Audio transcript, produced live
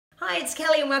Hi, it's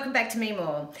Kelly and welcome back to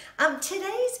MeMore.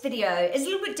 Today's video is a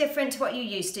little bit different to what you're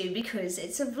used to because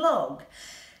it's a vlog.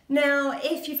 Now,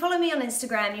 if you follow me on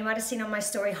Instagram, you might have seen on my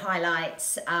story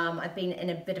highlights, I've been in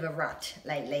a bit of a rut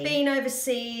lately. Been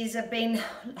overseas, have a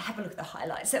look at the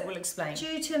highlights, that will explain.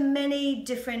 Due to many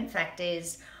different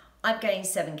factors, I've gained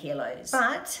 7 kilos,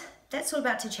 but that's all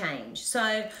about to change.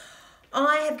 So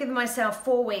I have given myself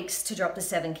 4 weeks to drop the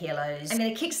 7 kilos. I'm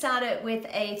going to kickstart it with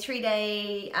a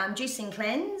 3-day juicing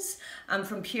cleanse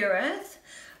from Purearth.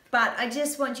 But I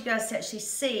just want you guys to actually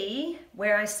see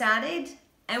where I started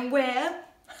and where,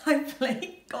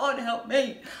 hopefully, God help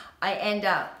me, I end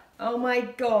up. Oh my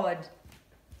God.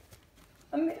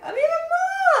 I'm even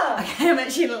more. Okay, I'm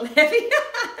actually a little heavier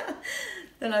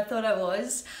than I thought I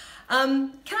was.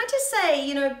 Can I just say,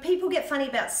 you know, people get funny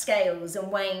about scales and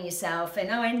weighing yourself and,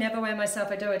 oh, I never weigh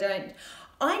myself, I don't.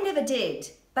 I never did,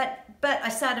 but I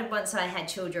started once I had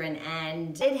children,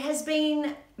 and it has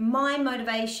been my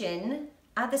motivation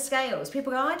are the scales.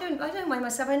 People go, I don't weigh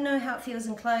myself, I know how it feels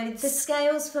in clothes. The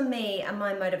scales for me are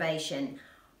my motivation.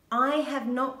 I have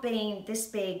not been this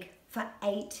big for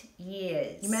 8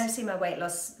 years. You may have seen my weight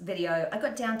loss video. I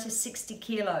got down to 60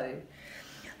 kilo.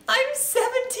 I'm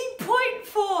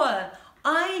 70.4.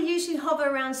 I usually hover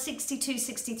around 62,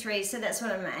 63, so that's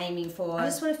what I'm aiming for. I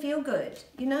just want to feel good,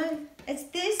 you know? It's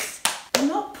this, I'm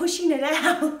not pushing it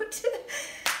out.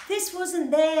 This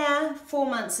wasn't there 4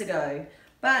 months ago,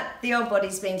 but the old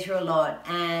body's been through a lot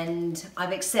and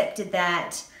I've accepted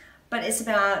that, but it's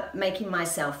about making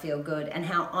myself feel good and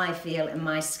how I feel in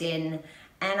my skin,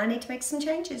 and I need to make some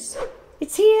changes.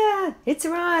 It's here, it's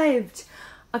arrived.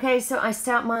 Okay, so I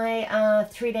start my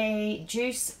 3-day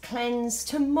juice cleanse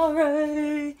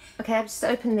tomorrow. Okay, I've just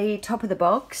opened the top of the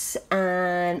box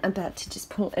and I'm about to just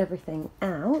pull everything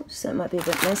out, so it might be a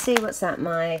bit messy. What's that?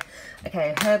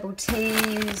 Okay, herbal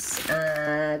teas,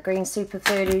 green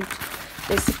superfood.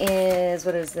 This is,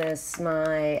 what is this?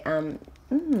 My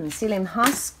psyllium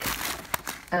husk,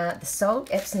 the salt,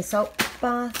 Epsom salt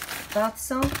bath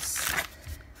salts.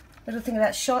 Little thing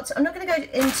about shots. I'm not going to go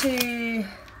into...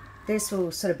 This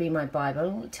will sort of be my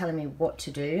Bible, telling me what to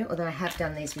do, although I have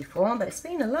done these before, but it's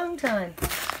been a long time.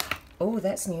 Oh,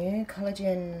 that's new.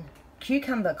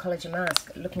 Cucumber collagen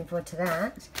mask. Looking forward to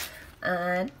that.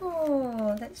 And,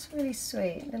 oh, that's really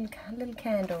sweet. Little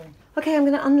candle. Okay, I'm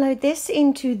going to unload this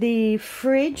into the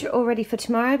fridge all ready for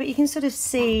tomorrow, but you can sort of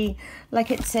see, like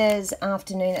it says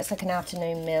afternoon, that's like an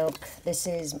afternoon milk. This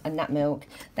is a nut milk.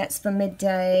 That's for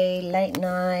midday, late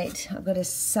night. I've got a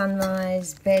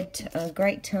sunrise, bed,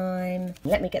 great time.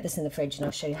 Let me get this in the fridge and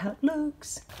I'll show you how it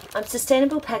looks.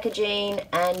 Sustainable packaging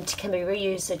and can be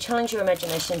reused, so challenge your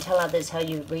imagination, tell others how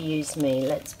you reuse me.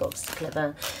 Let's box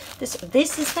clever.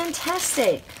 This is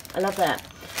fantastic. I love that.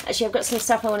 Actually, I've got some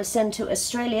stuff I want to send to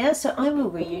Australia, so I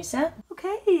will reuse that.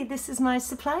 Okay, this is my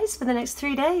supplies for the next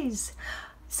 3 days.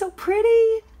 So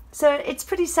pretty. So it's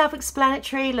pretty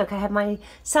self-explanatory. Look, I have my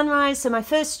sunrise, so my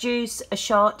first juice, a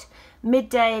shot,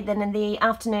 midday, then in the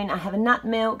afternoon I have a nut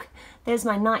milk. There's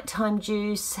my nighttime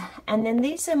juice, and then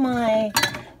these are my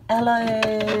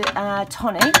aloe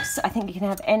tonics. I think you can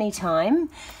have any time.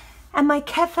 And my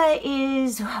cafe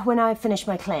is when I finish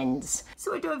my cleanse.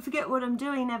 So I don't forget what I'm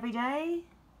doing every day.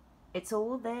 It's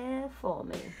all there for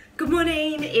me. Good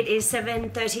morning, it is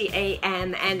 7:30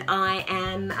 a.m. and I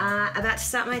am about to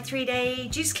start my 3-day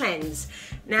juice cleanse.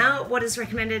 Now, what is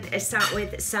recommended is start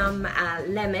with some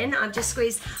lemon. I've just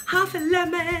squeezed half a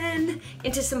lemon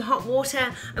into some hot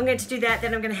water. I'm going to do that,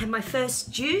 then I'm going to have my first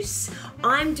juice.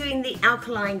 I'm doing the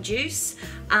alkaline juice,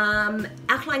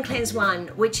 Alkaline Cleanse 1,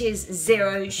 which is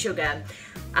 0 sugar.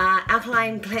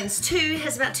 Alkaline Cleanse 2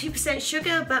 has about 2%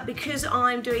 sugar, but because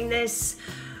I'm doing this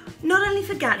not only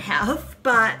for gut health,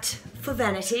 but for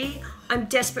vanity, I'm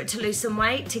desperate to lose some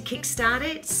weight to kickstart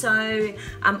it, so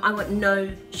I want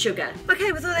no sugar.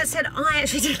 Okay, with all that said, I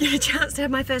actually did get a chance to have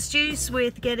my first juice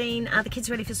with getting the kids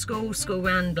ready for school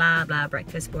run, blah, blah,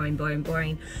 breakfast, boring, boring,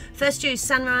 boring. First juice,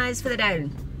 sunrise for the day.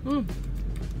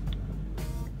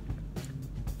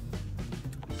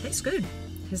 Tastes good,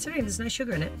 considering there's no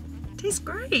sugar in it. Tastes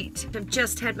great. I've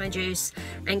just had my juice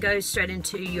and go straight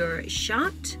into your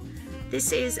shot.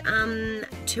 This is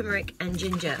turmeric and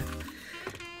ginger.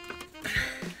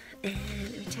 And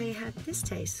let me tell you how this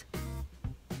tastes.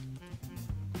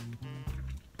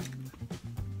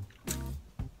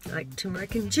 Like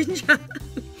turmeric and ginger.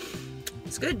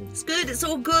 It's good, it's good, it's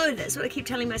all good. That's what I keep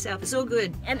telling myself, it's all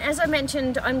good. And as I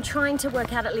mentioned, I'm trying to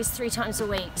work out at least 3 times a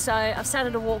week. So I've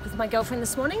started a walk with my girlfriend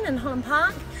this morning in Holland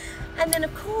Park. And then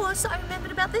of course, I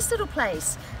remembered about this little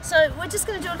place. So we're just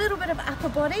gonna do a little bit of upper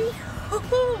body.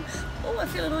 Oh, I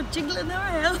feel it all jiggling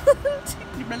around.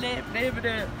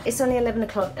 It's only 11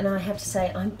 o'clock and I have to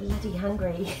say I'm bloody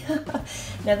hungry.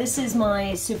 Now this is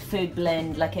my superfood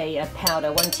blend, like a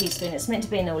powder, 1 teaspoon. It's meant to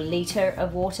be in a litre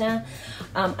of water.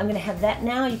 I'm going to have that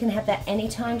now. You can have that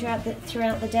anytime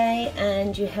throughout the day.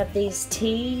 And you have these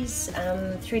teas,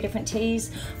 3 different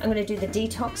teas. I'm going to do the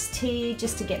detox tea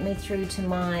just to get me through to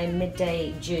my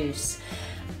midday juice.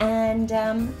 And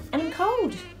I'm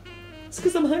cold. It's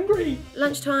because I'm hungry.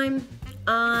 Lunchtime.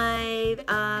 I've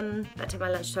about to have my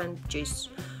lunchtime juice.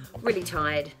 Really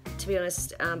tired, to be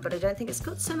honest, but I don't think it's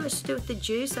got so much to do with the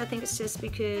juice. I think it's just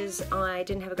because I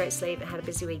didn't have a great sleep. I had a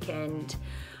busy weekend.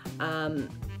 I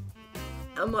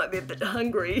might be a bit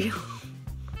hungry.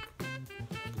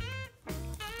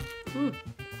 They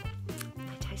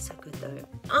taste so good though.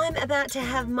 I'm about to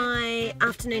have my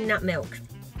afternoon nut milk.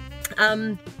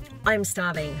 I'm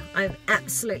starving. I'm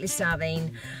absolutely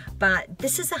starving. But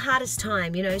this is the hardest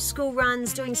time, you know, school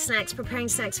runs, doing snacks, preparing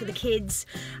snacks for the kids,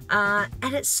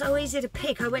 and it's so easy to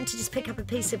pick. I went to just pick up a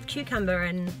piece of cucumber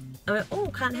and I went,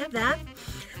 oh, can't have that.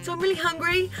 So I'm really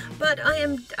hungry, but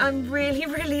I'm really,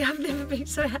 I've never been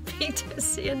so happy to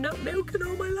see a nut milk in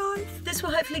all my life. This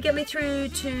will hopefully get me through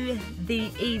to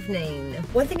the evening.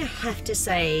 One thing I have to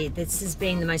say, this has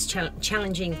been the most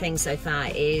challenging thing so far,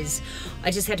 is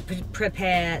I just had to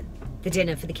prepare the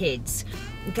dinner for the kids.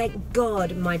 Thank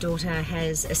God my daughter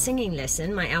has a singing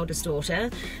lesson, my eldest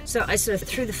daughter, so I sort of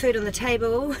threw the food on the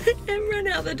table and ran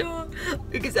out the door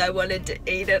because I wanted to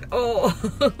eat it all.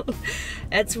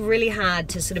 It's really hard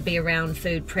to sort of be around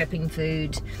food, prepping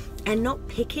food and not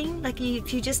picking. Like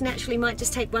if you just naturally might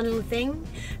just take one little thing.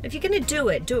 If you're going to do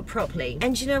it properly.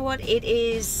 And you know what, it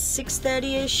is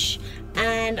 6:30ish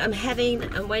and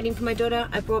I'm waiting for my daughter.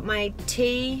 I brought my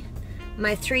tea,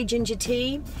 my 3 ginger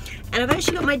tea, and I've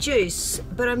actually got my juice,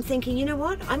 but I'm thinking, you know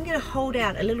what, I'm going to hold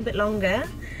out a little bit longer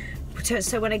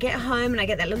so when I get home and I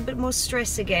get that little bit more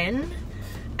stress again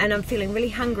and I'm feeling really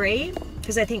hungry,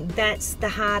 because I think that's the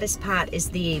hardest part, is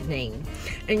the evening.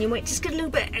 And you might just get a little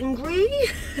bit angry.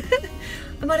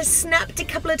 I might have snapped a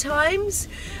couple of times,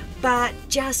 but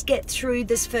just get through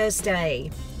this first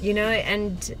day, you know,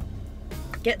 and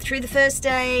get through the first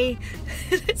day.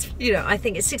 You know, I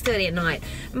think it's 6:30 at night.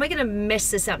 Am I going to mess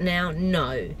this up now?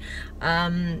 No.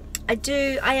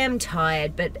 I am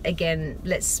tired, but again,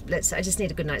 I just need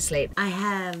a good night's sleep. I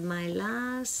have my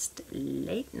last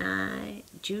late night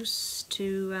juice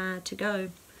to go.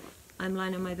 I'm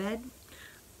lying on my bed.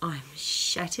 I'm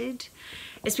shattered.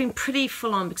 It's been pretty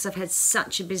full on because I've had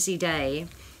such a busy day.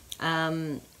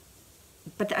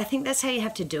 But I think that's how you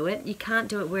have to do it. You can't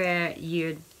do it where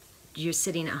you're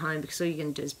sitting at home, because all you're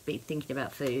going to do is be thinking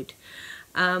about food.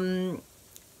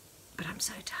 But I'm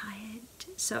so tired.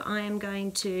 So I am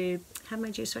going to have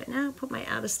my juice right now, put my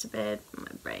eldest to bed.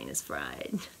 My brain is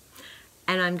fried.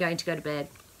 And I'm going to go to bed.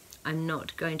 I'm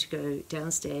not going to go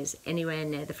downstairs anywhere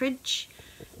near the fridge,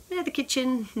 near the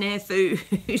kitchen, near food.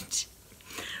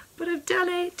 But I've done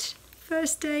it.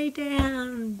 First day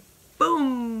down.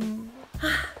 Boom.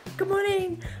 Good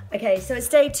morning. Okay, so it's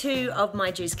day 2 of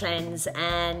my juice cleanse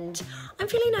and I'm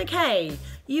feeling okay.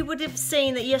 You would have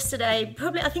seen that yesterday,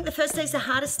 probably I think the first day's the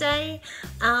hardest day,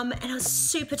 and I was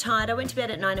super tired. I went to bed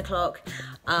at 9 o'clock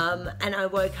and I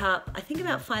woke up I think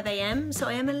about 5 a.m. so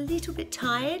I am a little bit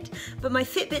tired, but my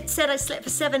Fitbit said I slept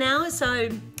for 7 hours, so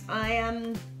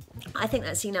I think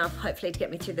that's enough, hopefully, to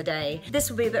get me through the day. This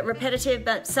will be a bit repetitive,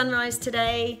 but sunrise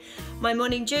today, my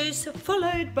morning juice,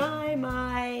 followed by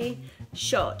my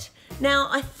shot. Now,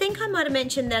 I think I might have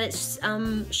mentioned that it's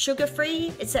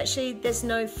sugar-free. It's actually, there's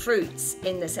no fruits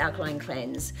in this alkaline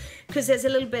cleanse, because there's a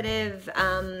little bit of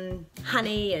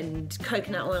honey and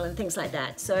coconut oil and things like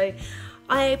that. So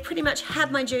I pretty much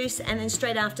have my juice and then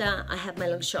straight after I have my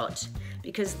little shot,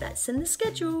 because that's in the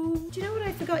schedule. Do you know what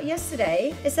I forgot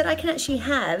yesterday? Is that I can actually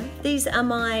have, these are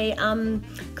my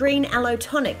green aloe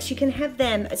tonics. You can have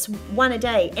them, it's 1 a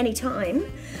day,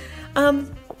 anytime.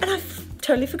 And I've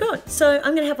totally forgot. So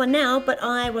I'm gonna have one now, but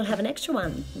I will have an extra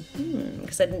one,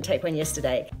 because I didn't take one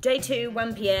yesterday. Day 2,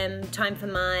 1 p.m, time for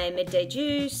my midday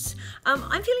juice. I'm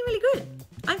feeling really good.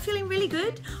 I'm feeling really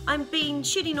good. I've been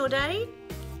shooting all day.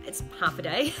 It's half a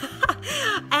day.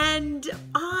 And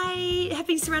I have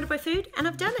been surrounded by food and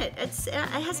I've done it. It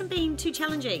hasn't been too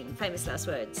challenging, famous last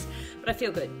words, but I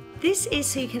feel good. This is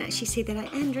so you can actually see that I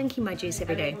am drinking my juice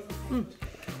every day.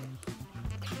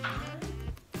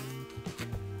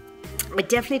 I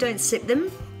definitely don't sip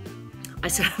them. I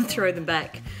sort of throw them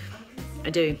back. I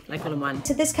do, like all in one.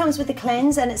 So this comes with the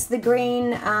cleanse, and it's the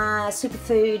green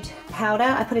superfood powder.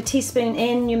 I put a teaspoon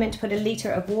in. You're meant to put a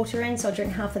litre of water in, so I'll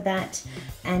drink half of that,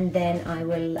 and then I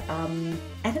will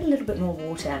add a little bit more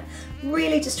water.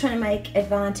 Really just trying to make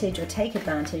advantage or take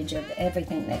advantage of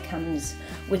everything that comes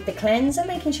with the cleanse, and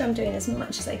making sure I'm doing as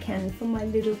much as I can for my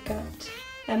little gut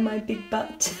and my big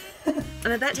butt.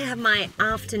 I'm about to have my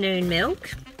afternoon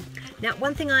milk. Now,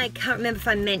 one thing I can't remember if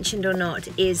I mentioned or not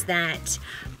is that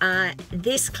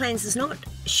this cleanse is not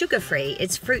sugar-free,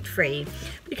 it's fruit-free,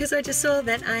 because I just saw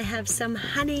that I have some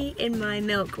honey in my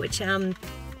milk, which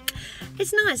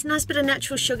it's nice bit of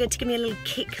natural sugar to give me a little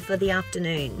kick for the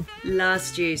afternoon.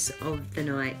 Last juice of the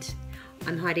night.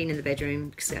 I'm hiding in the bedroom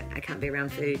because I can't be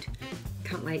around food.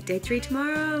 Can't wait, day 3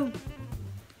 tomorrow.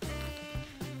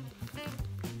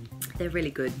 They're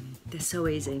really good. They're so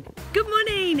easy. Good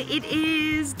morning, it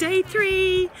is day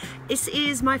 3. This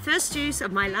is my first juice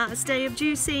of my last day of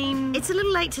juicing. It's a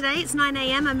little late today, it's 9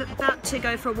 AM. I'm about to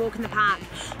go for a walk in the park.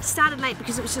 Started late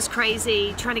because it was just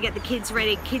crazy, trying to get the kids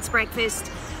ready, kids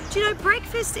breakfast. Do you know,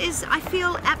 breakfast is, I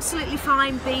feel absolutely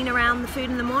fine being around the food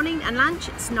in the morning, and lunch,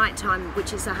 it's nighttime,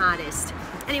 which is the hardest.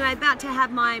 Anyway, about to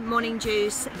have my morning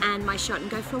juice and my shot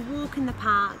and go for a walk in the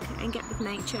park and get with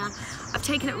nature. I've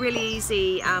taken it really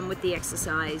easy with the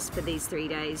exercise for these 3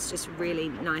 days, just really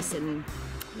nice and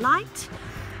light.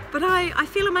 But I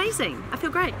feel amazing, I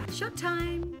feel great. Shot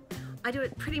time. I do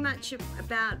it pretty much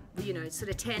about, you know,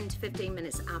 sort of 10 to 15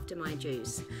 minutes after my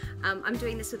juice. I'm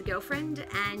doing this with a girlfriend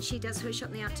and she does her shot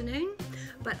in the afternoon,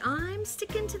 but I'm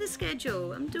sticking to the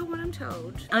schedule. I'm doing what I'm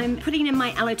told. I'm putting in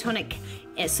my allotonic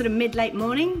sort of mid-late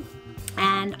morning,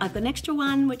 and I've got an extra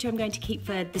one which I'm going to keep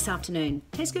for this afternoon.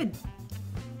 Tastes good.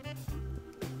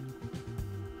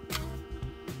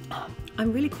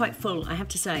 I'm really quite full, I have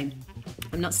to say.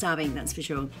 I'm not starving, that's for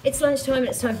sure. It's lunchtime,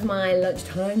 it's time for my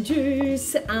lunchtime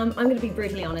juice. I'm gonna be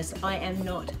brutally honest, I am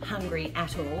not hungry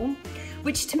at all,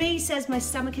 which to me says my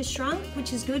stomach has shrunk,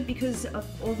 which is good because of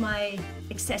all my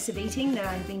excessive eating that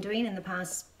I've been doing in the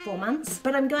past 4 months.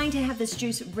 But I'm going to have this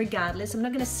juice regardless. I'm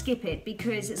not gonna skip it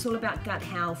because it's all about gut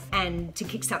health and to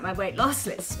kickstart my weight loss,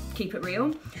 let's keep it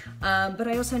real. But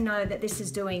I also know that this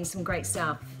is doing some great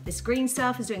stuff. This green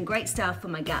stuff is doing great stuff for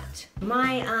my gut.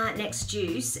 My next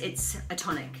juice, it's a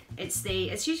tonic. It's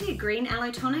usually a green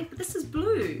allotonic, but this is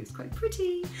blue. It's quite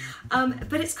pretty.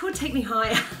 But it's called Take Me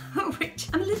Higher, which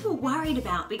I'm a little worried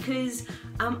about because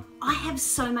I have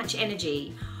so much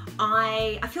energy.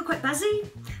 I feel quite buzzy,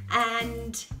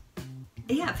 and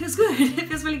yeah, it feels good. It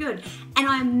feels really good. And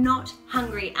I'm not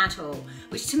hungry at all,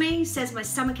 which to me says my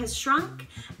stomach has shrunk,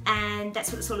 and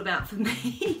that's what it's all about for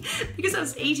me. Because I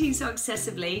was eating so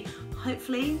excessively,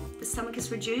 hopefully the stomach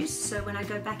is reduced, so when I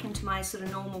go back into my sort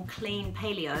of normal clean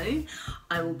paleo,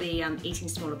 I will be eating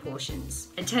smaller portions.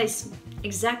 It tastes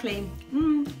exactly,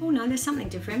 oh no, there's something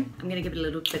different. I'm gonna give it a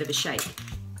little bit of a shake,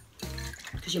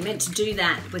 because you're meant to do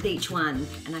that with each one,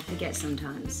 and I forget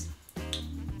sometimes.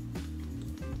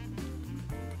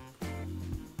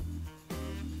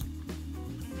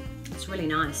 It's really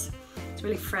nice. It's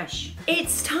really fresh.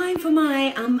 It's time for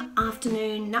my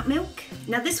afternoon nut milk.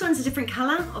 Now this one's a different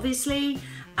color, obviously,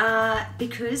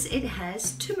 because it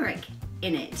has turmeric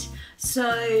in it.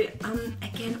 So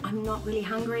again, I'm not really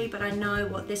hungry, but I know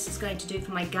what this is going to do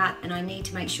for my gut, and I need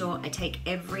to make sure I take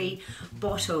every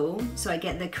bottle so I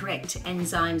get the correct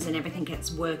enzymes and everything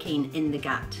gets working in the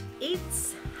gut.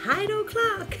 It's 8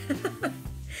 o'clock.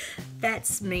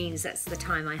 That means that's the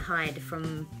time I hide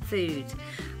from food.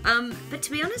 But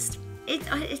to be honest,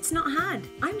 it's not hard.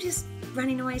 I'm just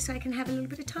running away so I can have a little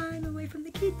bit of time away from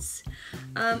the kids.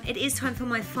 It is time for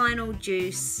my final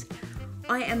juice.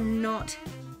 I am not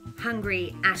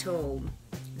hungry at all.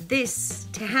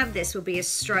 To have this will be a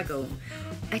struggle.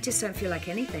 I just don't feel like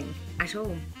anything at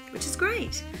all, which is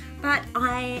great. But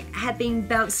I have been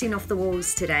bouncing off the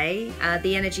walls today.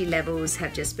 The energy levels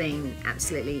have just been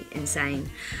absolutely insane,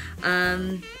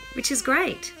 which is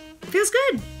great. Feels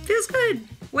good, feels good.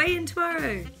 Weigh in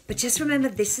tomorrow. But just remember,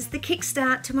 this is the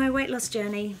kickstart to my weight loss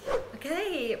journey.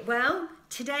 Okay, well,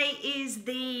 today is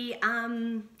the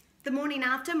morning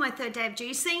after my 3rd day of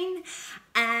juicing,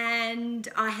 and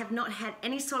I have not had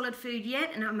any solid food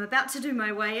yet, and I'm about to do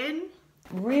my weigh-in.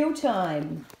 Real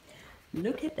time.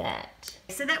 Look at that.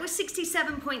 So that was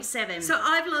 67.7. So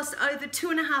I've lost over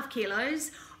 2.5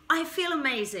 kilos. I feel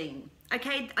amazing.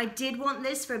 Okay, I did want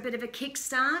this for a bit of a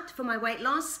kickstart for my weight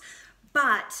loss,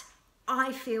 but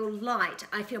I feel light.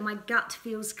 I feel my gut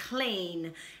feels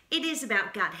clean. It is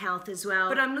about gut health as well,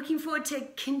 but I'm looking forward to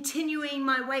continuing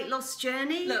my weight loss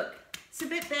journey. Look, it's a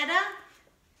bit better.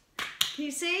 Can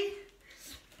you see?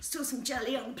 Still some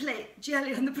jelly on the plate,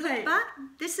 jelly on the plate. But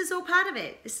this is all part of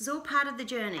it. This is all part of the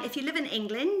journey. If you live in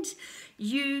England,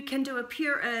 you can do a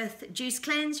Purearth juice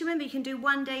cleanse. Remember, you can do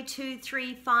 1 day, 2,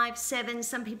 3, 5, 7.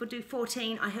 Some people do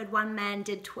 14. I heard one man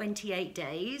did 28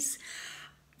 days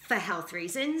for health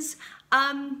reasons.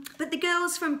 But the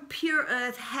girls from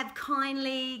Purearth have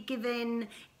kindly given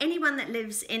anyone that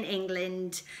lives in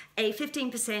England a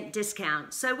 15%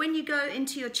 discount. So when you go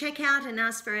into your checkout and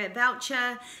ask for a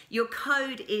voucher, your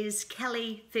code is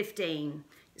Kelly15.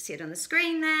 You see it on the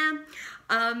screen there.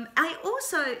 I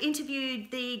also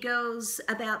interviewed the girls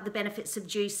about the benefits of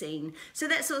juicing. So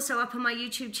that's also up on my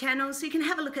YouTube channel, so you can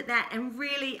have a look at that and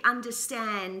really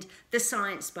understand the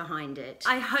science behind it.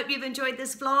 I hope you've enjoyed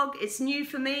this vlog. It's new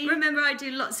for me. Remember, I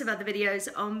do lots of other videos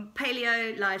on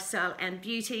paleo, lifestyle, and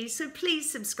beauty, so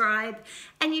please subscribe.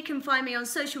 And you can find me on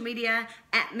social media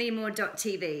at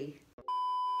memore.tv.